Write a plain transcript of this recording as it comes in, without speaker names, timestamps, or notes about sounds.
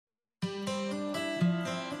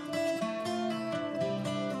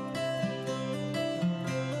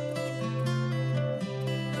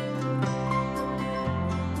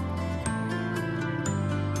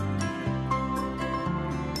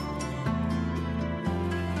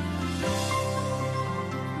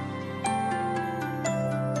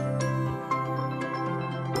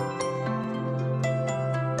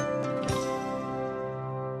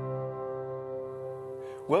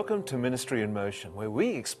Welcome to Ministry in Motion, where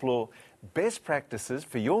we explore best practices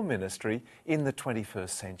for your ministry in the 21st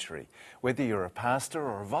century. Whether you're a pastor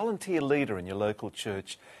or a volunteer leader in your local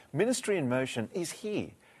church, Ministry in Motion is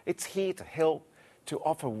here. It's here to help, to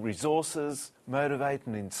offer resources, motivate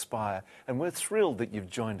and inspire, and we're thrilled that you've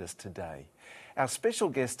joined us today. Our special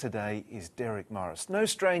guest today is Derek Morris, no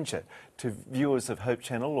stranger to viewers of Hope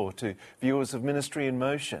Channel or to viewers of Ministry in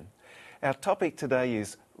Motion. Our topic today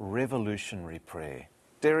is revolutionary prayer.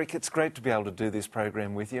 Derek, it's great to be able to do this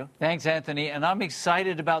program with you. Thanks, Anthony. And I'm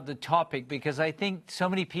excited about the topic because I think so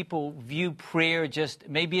many people view prayer just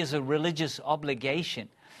maybe as a religious obligation.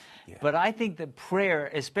 Yeah. But I think that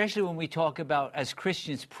prayer, especially when we talk about as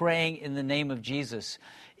Christians praying in the name of Jesus,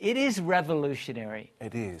 it is revolutionary.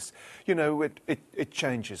 It is. You know, it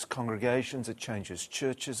changes congregations, it changes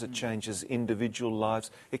churches, it changes individual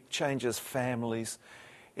lives, it changes families.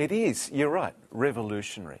 It is, you're right,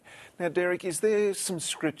 revolutionary. Now, Derek, is there some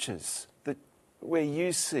scriptures where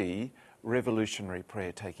you see revolutionary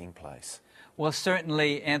prayer taking place? Well,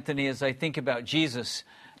 certainly, Anthony, as I think about Jesus,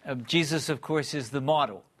 Jesus, of course, is the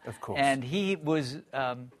model. Of course. And he was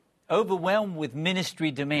overwhelmed with ministry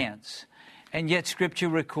demands. And yet Scripture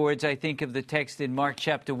records, I think of the text in Mark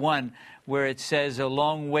chapter 1, where it says, a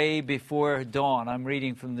long way before dawn. I'm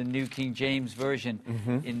reading from the New King James Version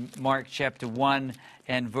in Mark chapter 1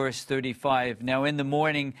 and verse 35. Now in the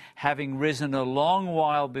morning, having risen a long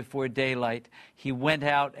while before daylight, he went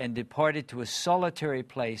out and departed to a solitary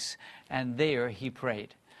place, and there he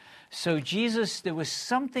prayed. So Jesus, there was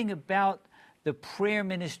something about the prayer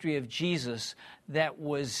ministry of Jesus that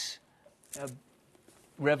was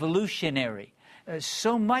revolutionary,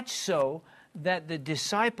 so much so that the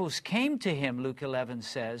disciples came to him, Luke 11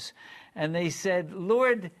 says, and they said,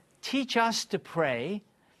 Lord, teach us to pray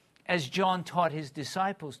as John taught his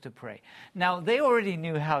disciples to pray. Now, they already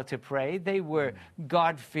knew how to pray. They were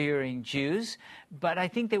God-fearing Jews, but I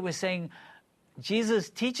think they were saying, Jesus,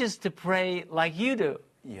 teach us to pray like you do.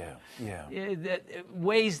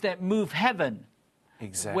 Ways that move heaven.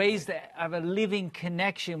 Exactly. Ways that have a living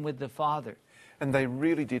connection with the Father. And they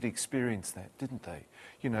really did experience that, didn't they?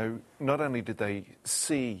 You know, not only did they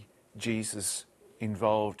see Jesus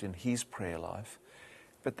involved in his prayer life,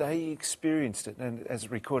 but they experienced it, and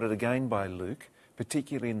as recorded again by Luke,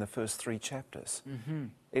 particularly in the first 3 chapters.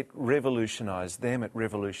 It revolutionized them, it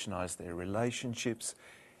revolutionized their relationships,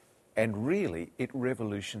 and really it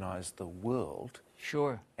revolutionized the world.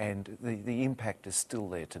 Sure. And the impact is still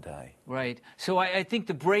there today. Right. So I think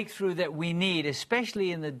the breakthrough that we need,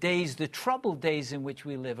 especially in the days, the troubled days in which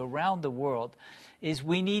we live around the world, is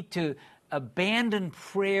we need to abandon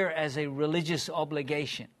prayer as a religious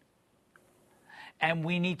obligation. And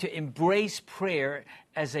we need to embrace prayer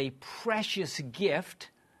as a precious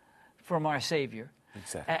gift from our Savior.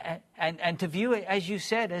 Exactly. And to view it, as you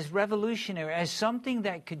said, as revolutionary, as something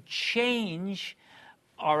that could change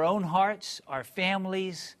our own hearts, our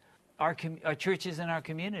families, our churches and our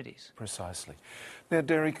communities. Precisely. Now,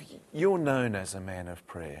 Derek, you're known as a man of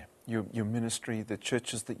prayer. Your ministry, the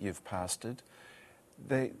churches that you've pastored,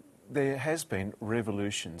 there has been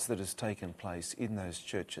revolutions that has taken place in those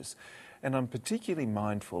churches. And I'm particularly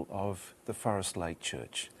mindful of the Forest Lake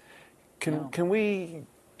Church. Can we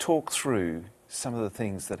talk through some of the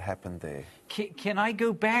things that happened there? Can I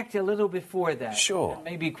go back a little before that? Sure.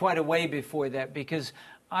 Maybe quite a way before that, because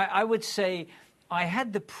I would say I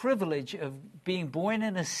had the privilege of being born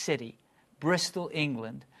in a city, Bristol,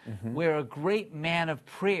 England, where a great man of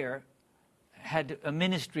prayer had a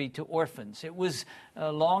ministry to orphans. It was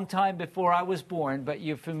a long time before I was born, but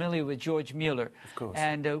you're familiar with George Mueller. Of course.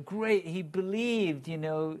 And he believed,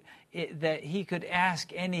 that he could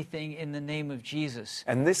ask anything in the name of Jesus.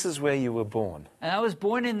 And this is where you were born. And I was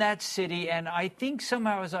born in that city, and I think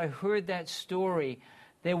somehow as I heard that story,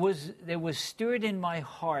 there was stirred in my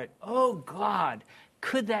heart, oh God,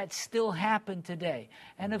 could that still happen today?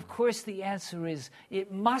 And of course the answer is,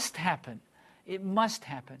 it must happen. It must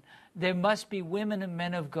happen. There must be women and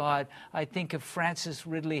men of God. I think of Frances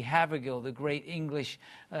Ridley Havergal, the great English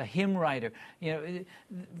hymn writer,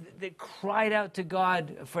 that cried out to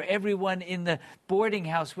God for everyone in the boarding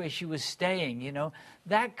house where she was staying,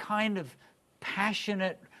 that kind of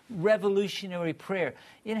passionate, revolutionary prayer.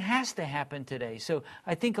 It has to happen today. So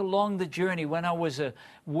I think along the journey, when I was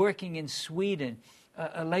working in Sweden,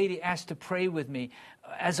 a lady asked to pray with me.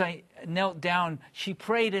 As I knelt down, she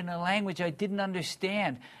prayed in a language I didn't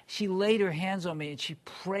understand. She laid her hands on me and she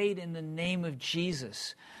prayed in the name of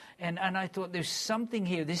Jesus. And I thought, there's something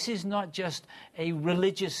here. This is not just a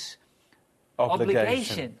religious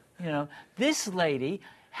obligation. This lady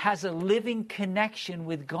has a living connection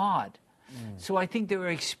with God. So I think there are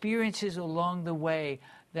experiences along the way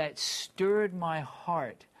that stirred my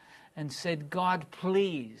heart and said, God,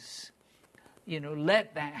 please,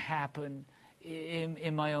 let that happen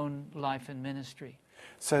in my own life and ministry.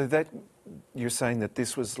 So that you're saying that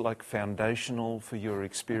this was like foundational for your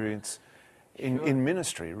experience in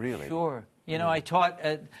ministry, really? Sure. I taught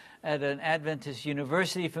at an Adventist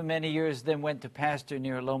university for many years, then went to pastor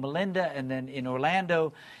near Loma Linda, and then in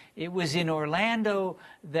Orlando. It was in Orlando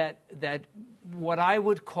that what I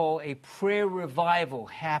would call a prayer revival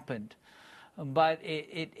happened. But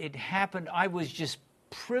it happened, I was just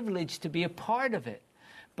privileged to be a part of it.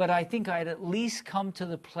 But I think I'd at least come to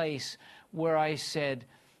the place where I said,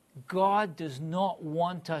 God does not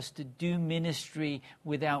want us to do ministry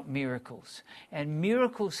without miracles. And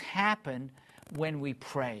miracles happen when we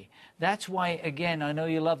pray. That's why, again, I know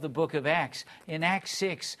you love the book of Acts. In Acts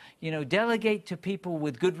 6, delegate to people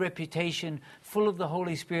with good reputation, full of the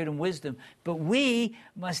Holy Spirit and wisdom. But we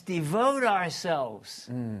must devote ourselves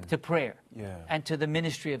to prayer and to the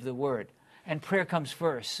ministry of the word. And prayer comes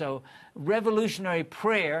first. So revolutionary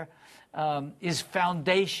prayer is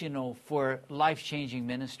foundational for life-changing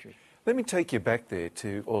ministry. Let me take you back there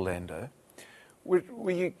to Orlando. Were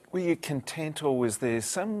you content, or was there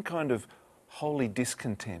some kind of holy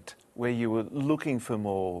discontent where you were looking for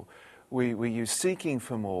more? Were you seeking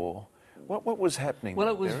for more? What was happening? Well,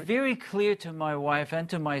 it was Derek? very clear to my wife and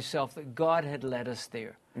to myself that God had led us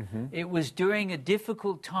there. Mm-hmm. It was during a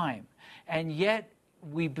difficult time, and yet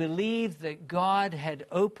we believed that God had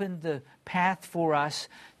opened the path for us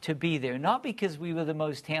to be there. Not because we were the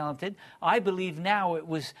most talented. I believe now it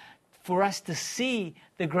was for us to see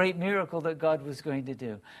the great miracle that God was going to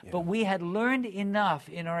do. Yeah. But we had learned enough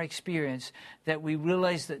in our experience that we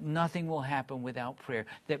realized that nothing will happen without prayer.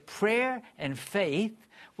 That prayer and faith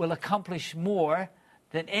will accomplish more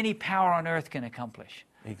than any power on earth can accomplish.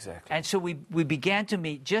 Exactly. And so we began to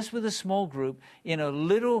meet just with a small group in a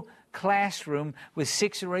little classroom with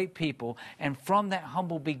 6 or 8 people, and from that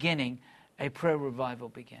humble beginning, a prayer revival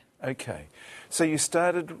began. Okay. So you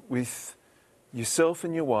started with yourself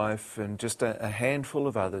and your wife and just a handful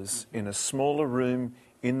of others in a smaller room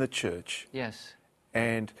in the church. Yes.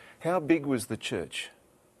 And how big was the church?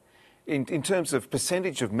 In terms of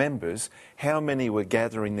percentage of members, how many were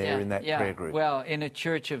gathering there in that prayer group? Well, in a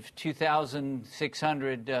church of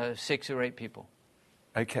 2,600, 6 or 8 people.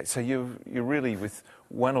 Okay, so you're really with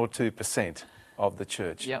 1 or 2% of the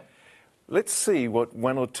church. Yep. Let's see what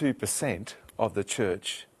 1 or 2% of the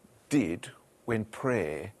church did when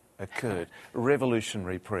prayer occurred,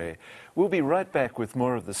 revolutionary prayer. We'll be right back with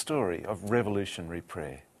more of the story of revolutionary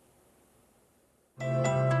prayer.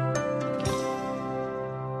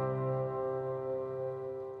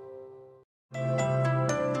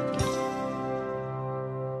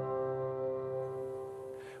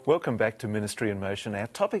 Welcome back to Ministry in Motion. Our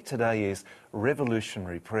topic today is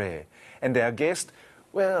revolutionary prayer. And our guest,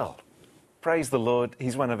 well, praise the Lord,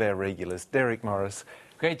 he's one of our regulars, Derek Morris.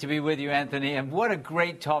 Great to be with you, Anthony, and what a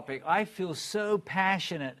great topic. I feel so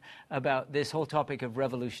passionate about this whole topic of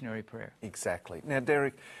revolutionary prayer. Exactly. Now,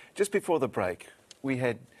 Derek, just before the break, we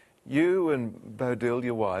had you and Bodil,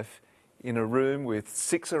 your wife, in a room with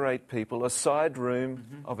 6 or 8 people, a side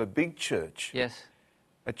room of a big church. Yes.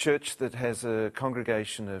 A church that has a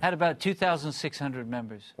congregation of... Had about 2,600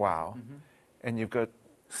 members. Wow. Mm-hmm. And you've got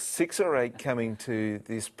 6 or 8 coming to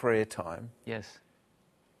this prayer time. Yes.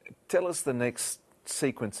 Tell us the next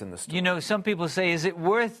sequence in the story. Some people say, is it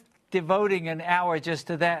worth devoting an hour just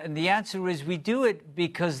to that? And the answer is we do it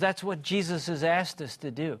because that's what Jesus has asked us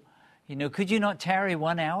to do. Could you not tarry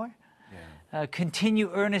 1 hour?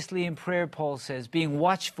 Continue earnestly in prayer, Paul says, being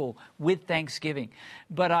watchful with thanksgiving.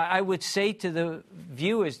 But I would say to the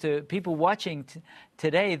viewers, to people watching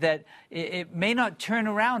today, that it may not turn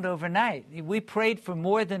around overnight. We prayed for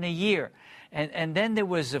more than a year. And then there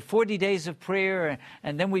was 40 days of prayer,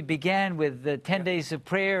 and then we began with 10 days of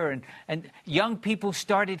prayer, and young people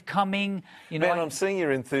started coming. Man, I'm seeing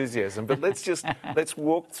your enthusiasm, but let's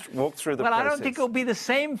walk through the process. I don't think it'll be the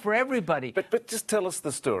same for everybody. But just tell us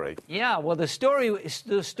the story. Yeah, well, the story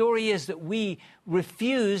is that we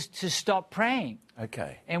refused to stop praying.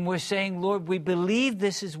 Okay. And we're saying, Lord, we believe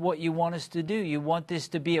this is what you want us to do. You want this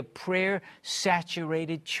to be a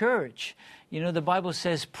prayer-saturated church. The Bible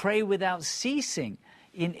says, pray without ceasing.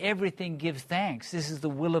 In everything give thanks. This is the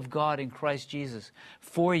will of God in Christ Jesus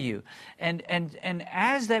for you. And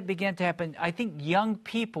as that began to happen, I think young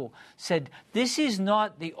people said, this is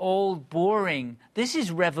not the old boring, this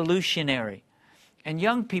is revolutionary. And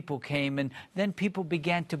young people came, and then people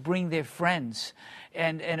began to bring their friends.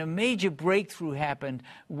 And a major breakthrough happened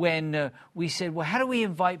when we said, well, how do we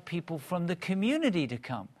invite people from the community to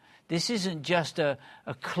come? This isn't just a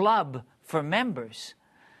club for members.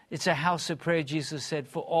 It's a house of prayer, Jesus said,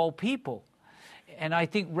 for all people. And I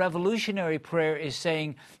think revolutionary prayer is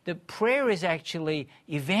saying that prayer is actually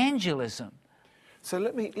evangelism. So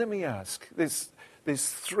let me ask. There's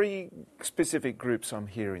three specific groups I'm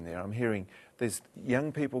hearing there. I'm hearing there's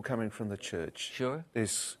young people coming from the church. Sure.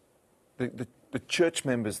 There's the church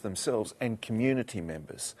members themselves and community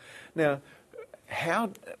members. Now,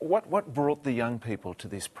 what brought the young people to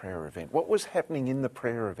this prayer event? What was happening in the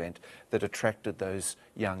prayer event that attracted those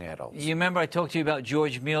young adults? You remember I talked to you about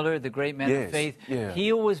George Mueller, the great man of faith? Yeah.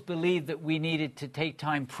 He always believed that we needed to take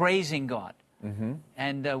time praising God. Mm-hmm.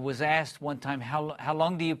 And was asked one time, how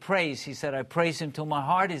long do you praise? He said, I praise him till my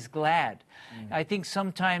heart is glad. I think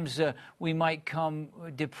sometimes we might come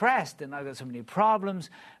depressed, and I've got so many problems,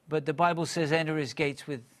 but the Bible says, enter his gates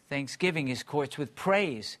with thanksgiving, his courts with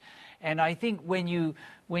praise. And I think when you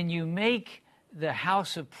make the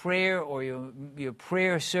house of prayer or your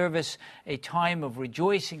prayer service a time of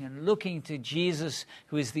rejoicing and looking to Jesus,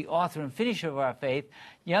 who is the author and finisher of our faith,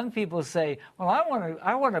 young people say, well,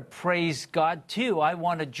 I want to praise God too. I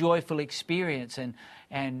want a joyful experience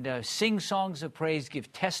and sing songs of praise,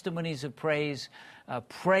 give testimonies of praise,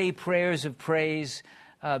 pray prayers of praise.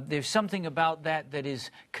 There's something about that is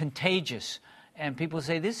contagious. And people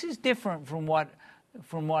say, this is different from what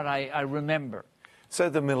I remember. So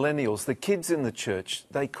the millennials, the kids in the church,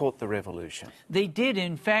 they caught the revolution. They did.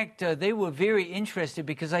 In fact, they were very interested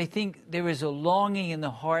because I think there is a longing in the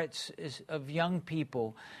hearts of young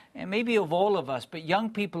people, and maybe of all of us, but young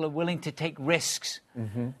people are willing to take risks.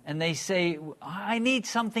 Mm-hmm. And they say, I need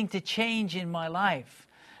something to change in my life.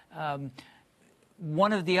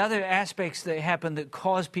 One of the other aspects that happened that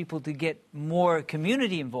caused people to get more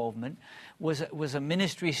community involvement was a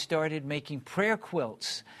ministry started making prayer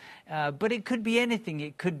quilts. But it could be anything.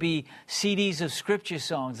 It could be CDs of scripture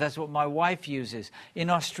songs. That's what my wife uses. In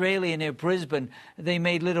Australia, near Brisbane, they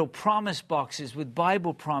made little promise boxes with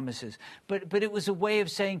Bible promises. But it was a way of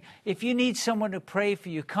saying, if you need someone to pray for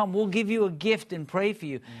you, come, we'll give you a gift and pray for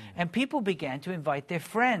you. Mm. And people began to invite their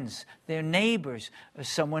friends, their neighbors,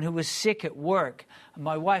 someone who was sick at work.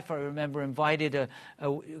 My wife, I remember, invited a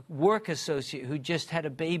work associate who just had a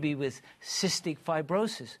baby with cystic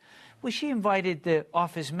fibrosis. Well, she invited the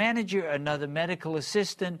office manager, another medical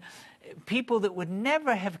assistant, people that would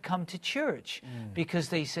never have come to church because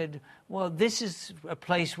they said, well, this is a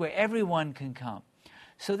place where everyone can come.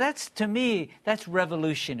 So that's, to me, that's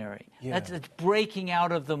revolutionary. Yeah. That's breaking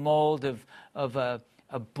out of the mold of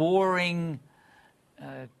a boring,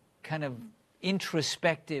 kind of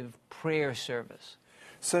introspective prayer service.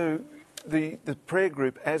 So the prayer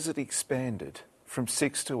group, as it expanded from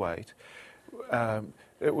 6 to 8,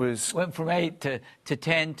 it went from 8 to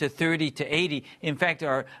 10 to 30 to 80. In fact,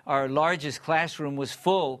 our largest classroom was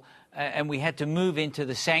full, and we had to move into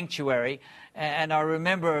the sanctuary. And I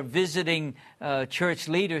remember a visiting church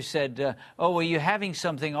leader said, oh, were you having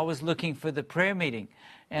something? I was looking for the prayer meeting.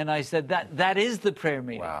 And I said, that is the prayer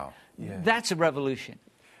meeting. Wow. Yeah. That's a revolution.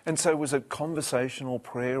 And so was it conversational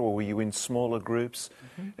prayer, or were you in smaller groups?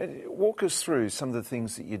 Mm-hmm. Walk us through some of the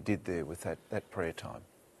things that you did there with that prayer time.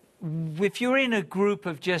 If you're in a group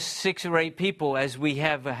of just 6 or 8 people, as we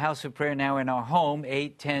have a house of prayer now in our home,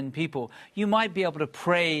 8, 10 people, you might be able to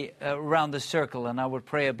pray around the circle, and I would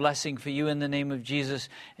pray a blessing for you in the name of Jesus,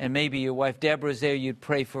 and maybe your wife Deborah's there, you'd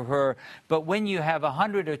pray for her. But when you have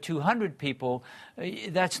 100 or 200 people,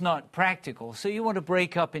 that's not practical. So you want to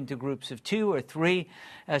break up into groups of 2 or 3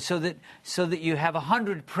 so that you have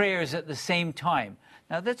 100 prayers at the same time.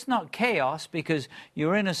 Now, that's not chaos because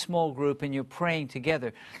you're in a small group and you're praying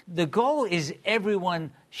together. The goal is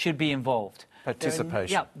everyone should be involved.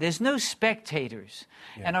 Participation. There's no spectators.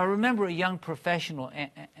 Yeah. And I remember a young professional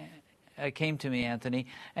came to me, Anthony,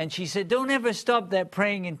 and she said, don't ever stop that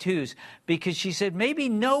praying in twos, because she said, maybe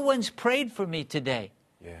no one's prayed for me today.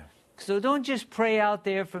 Yeah. So don't just pray out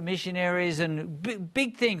there for missionaries and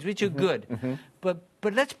big things, which are good, but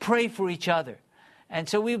let's pray for each other. And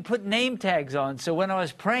so we would put name tags on. So when I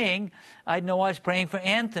was praying, I'd know I was praying for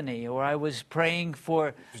Anthony, or I was praying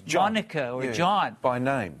for Monica or John. By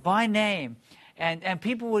name. By name. And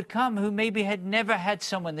people would come who maybe had never had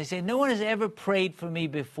someone. They say, no one has ever prayed for me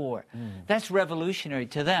before. That's revolutionary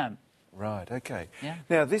to them. Right, okay. Yeah.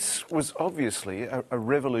 Now, this was obviously a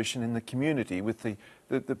revolution in the community with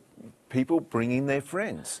the people bringing their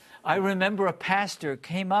friends. I remember a pastor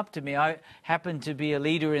came up to me. I happened to be a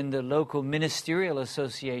leader in the local ministerial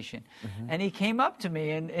association. And he came up to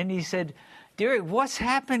me and he said, Derek, what's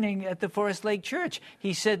happening at the Forest Lake Church?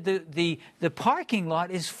 He said the parking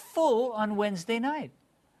lot is full on Wednesday night.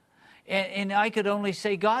 And I could only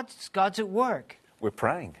say, God's at work. We're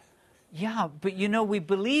praying. Yeah, but we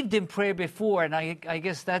believed in prayer before, and I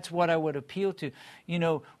guess that's what I would appeal to.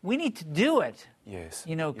 We need to do it. Yes.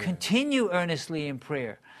 Continue earnestly in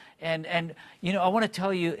prayer. And I want to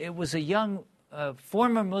tell you, it was a young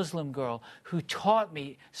former Muslim girl who taught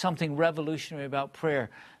me something revolutionary about prayer.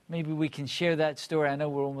 Maybe we can share that story. I know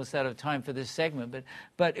we're almost out of time for this segment,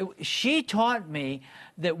 but she taught me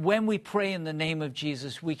that when we pray in the name of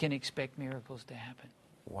Jesus, we can expect miracles to happen.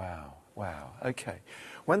 Wow. Okay.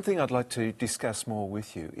 One thing I'd like to discuss more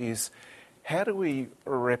with you is how do we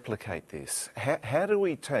replicate this? How do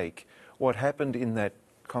we take what happened in that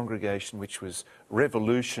congregation, which was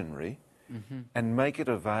revolutionary, and make it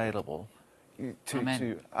available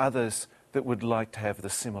to others that would like to have the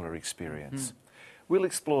similar experience? We'll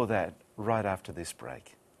explore that right after this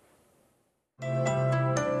break.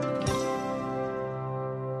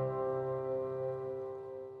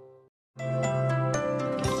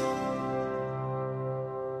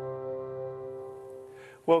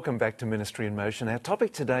 Welcome back to Ministry in Motion. Our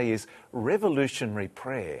topic today is revolutionary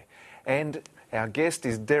prayer, and our guest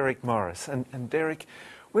is Derek Morris. And Derek,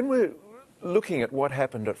 when we're looking at what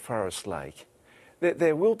happened at Forest Lake,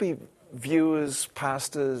 there will be viewers,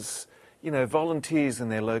 pastors, volunteers in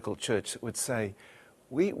their local church that would say,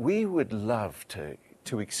 we would love to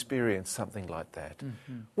experience something like that.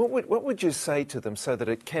 What would you say to them so that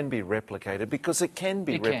it can be replicated? Because it can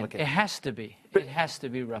be replicated. It has to be. It has to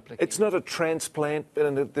be replicated. It's not a transplant,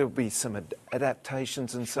 and there'll be some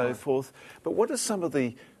adaptations and so forth. But what are some of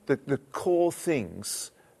the core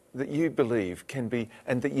things that you believe can be,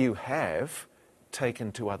 and that you have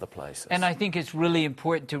taken to other places? And I think it's really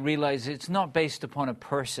important to realize it's not based upon a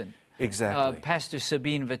person. Exactly. Pastor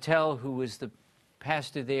Sabine Vattel, who was the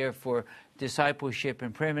pastor there for discipleship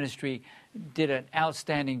and prayer ministry, did an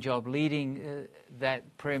outstanding job leading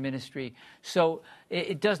that prayer ministry. So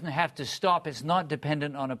it doesn't have to stop. It's not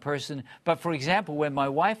dependent on a person. But for example, when my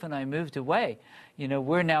wife and I moved away,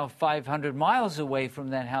 we're now 500 miles away from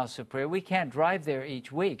that house of prayer. We can't drive there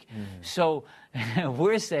each week. So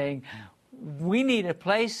we're saying we need a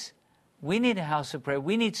place, we need a house of prayer.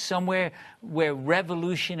 We need somewhere where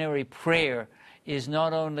revolutionary prayer is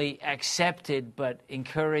not only accepted but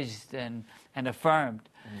encouraged and affirmed.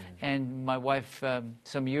 And my wife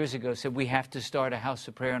some years ago said we have to start a house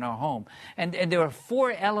of prayer in our home. And there are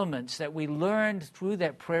 4 elements that we learned through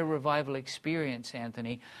that prayer revival experience,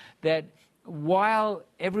 Anthony, that while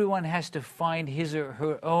everyone has to find his or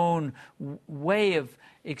her own way of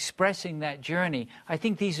expressing that journey, I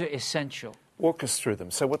think these are essential. Walk us through them.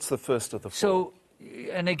 So what's the first of the 4? So,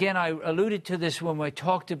 and again, I alluded to this when we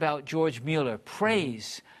talked about George Mueller.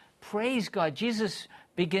 Praise. Praise God. Jesus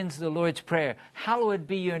begins the Lord's Prayer. Hallowed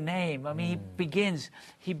be your name. I mean, he begins,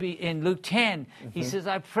 in Luke 10, he says,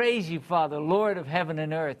 I praise you, Father, Lord of heaven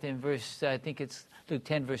and earth. In verse, I think it's Luke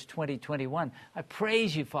 10, verse 20, 21. I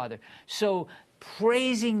praise you, Father. So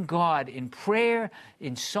praising God in prayer,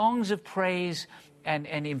 in songs of praise, and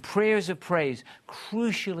in prayers of praise,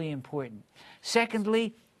 crucially important.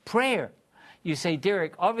 Secondly, prayer. You say,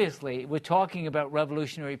 Derek, obviously we're talking about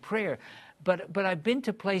revolutionary prayer, but I've been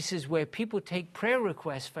to places where people take prayer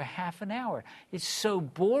requests for half an hour. It's so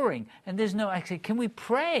boring, and there's no, actually, can we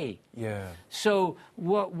pray? Yeah. So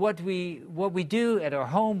what we do at our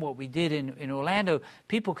home, what we did in Orlando,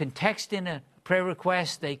 people can text in a prayer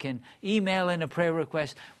request, they can email in a prayer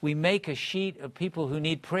request. We make a sheet of people who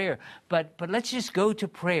need prayer, but let's just go to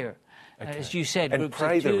prayer. Okay. As you said, and groups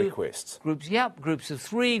pray of 2, the requests. Groups of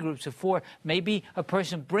 3, groups of 4. Maybe a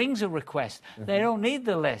person brings a request. They don't need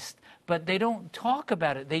the list, but they don't talk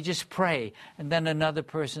about it. They just pray. And then another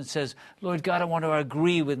person says, Lord God, I want to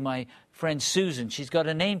agree with my friend Susan. She's got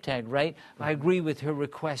a name tag, right? I agree with her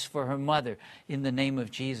request for her mother in the name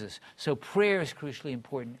of Jesus. So prayer is crucially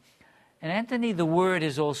important. And Anthony, the word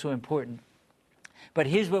is also important. But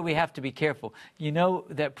here's where we have to be careful. You know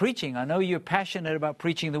that preaching, I know you're passionate about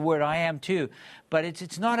preaching the word, I am too, but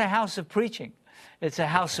it's not a house of preaching. It's a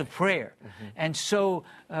house of prayer. And so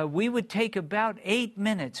we would take about 8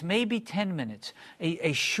 minutes, maybe 10 minutes,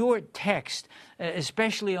 a short text,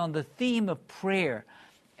 especially on the theme of prayer.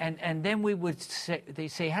 And then we would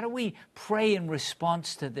say, how do we pray in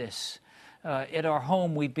response to this? At our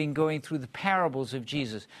home, we've been going through the parables of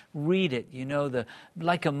Jesus. Read it,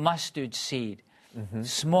 like a mustard seed.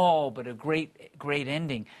 Small, but a great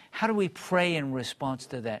ending. How do we pray in response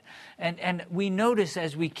to that? And we notice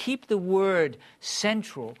as we keep the word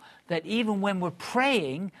central, that even when we're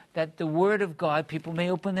praying, that the word of God, people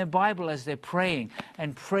may open their Bible as they're praying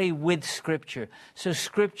and pray with Scripture. So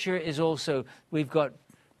Scripture is also, we've got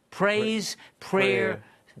praise, prayer,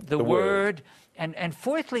 the Word. And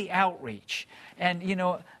fourthly, outreach. And, you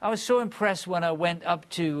know, I was so impressed when I went up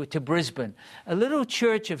to Brisbane. A little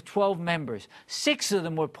church of 12 members. 6 of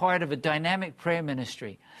them were part of a dynamic prayer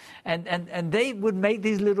ministry. And they would make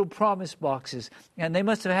these little promise boxes. And they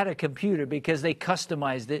must have had a computer because they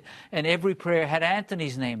customized it. And every prayer had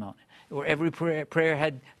Anthony's name on it. Or every prayer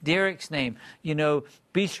had Derek's name. You know,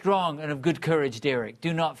 be strong and of good courage, Derek.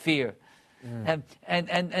 Do not fear.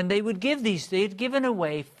 And they would give these. They had given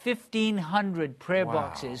away 1,500 prayer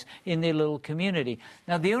boxes in their little community.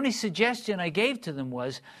 Now, the only suggestion I gave to them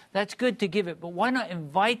was, that's good to give it, but why not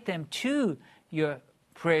invite them to your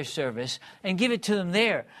prayer service and give it to them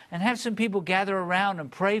there and have some people gather around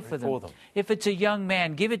and pray for them. If it's a young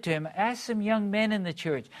man, give it to him. Ask some young men in the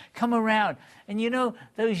church, come around. And you know,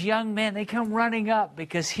 those young men, they come running up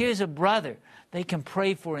because here's a brother they can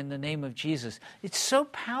pray for in the name of Jesus. It's so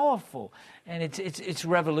powerful, and it's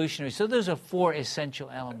revolutionary. So those are 4 essential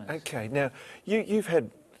elements. Okay, now you've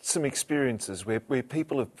had some experiences where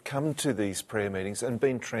people have come to these prayer meetings and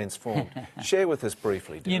been transformed. Share with us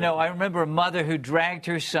briefly, Derek. You know, I remember a mother who dragged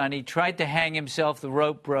her son. He tried to hang himself. The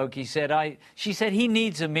rope broke. She said, he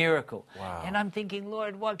needs a miracle. Wow. And I'm thinking,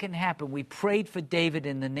 Lord, what can happen? We prayed for David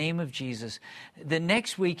in the name of Jesus. The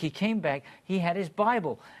next week he came back. He had his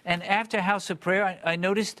Bible. And after House of Prayer, I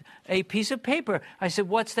noticed a piece of paper. I said,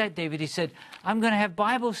 what's that, David? He said, I'm going to have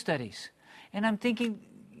Bible studies. And I'm thinking,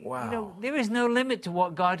 wow. You know, there is no limit to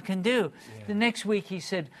what God can do. Yeah. The next week he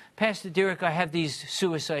said, Pastor Derek, I have these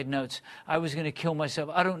suicide notes. I was going to kill myself.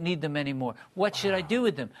 I don't need them anymore. What should I do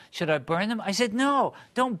with them? Should I burn them? I said, no,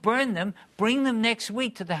 don't burn them. Bring them next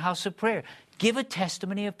week to the house of prayer. Give a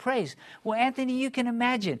testimony of praise. Well, Anthony, you can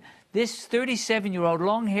imagine this 37-year-old,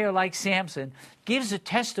 long hair like Samson, gives a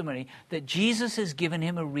testimony that Jesus has given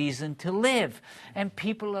him a reason to live. And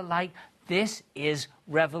people are like, this is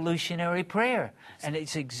revolutionary prayer. And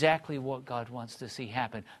it's exactly what God wants to see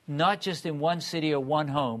happen. Not just in one city or one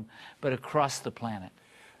home, but across the planet.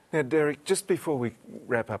 Now, Derek, just before we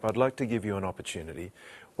wrap up, I'd like to give you an opportunity.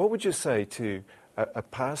 What would you say to a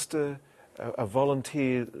pastor, a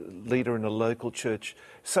volunteer leader in a local church,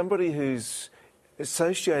 somebody who's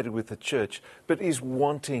associated with the church but is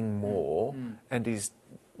wanting more and is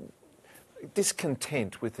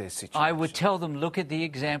discontent with their situation? I would tell them, look at the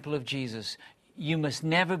example of Jesus. You must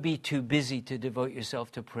never be too busy to devote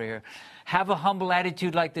yourself to prayer. Have a humble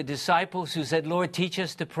attitude like the disciples who said, Lord, teach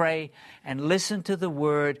us to pray, and listen to the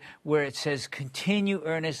word where it says, continue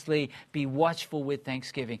earnestly, be watchful with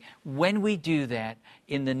thanksgiving. When we do that,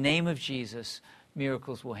 in the name of Jesus,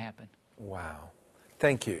 miracles will happen. Wow.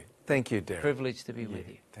 Thank you. Thank you, Derek. Privileged to be with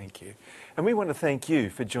you. Thank you. And we want to thank you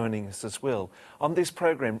for joining us as well on this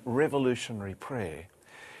program, Revolutionary Prayer.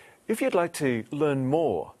 If you'd like to learn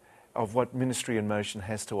more of what Ministry in Motion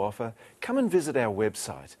has to offer, come and visit our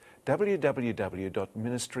website,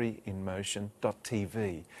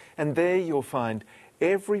 www.ministryinmotion.tv. And there you'll find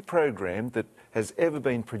every program that has ever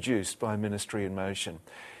been produced by Ministry in Motion.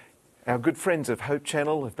 Our good friends of Hope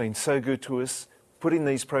Channel have been so good to us, putting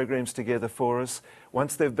these programs together for us.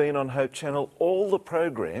 Once they've been on Hope Channel, all the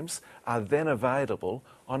programs are then available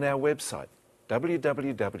on our website,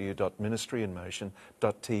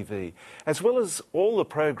 www.ministryinmotion.tv. As well as all the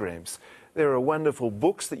programs, there are wonderful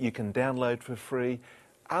books that you can download for free,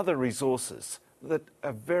 other resources that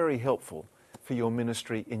are very helpful for your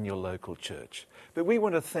ministry in your local church. But we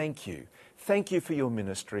want to thank you. Thank you for your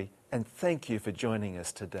ministry, and thank you for joining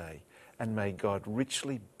us today. And may God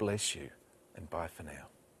richly bless you. And bye for now.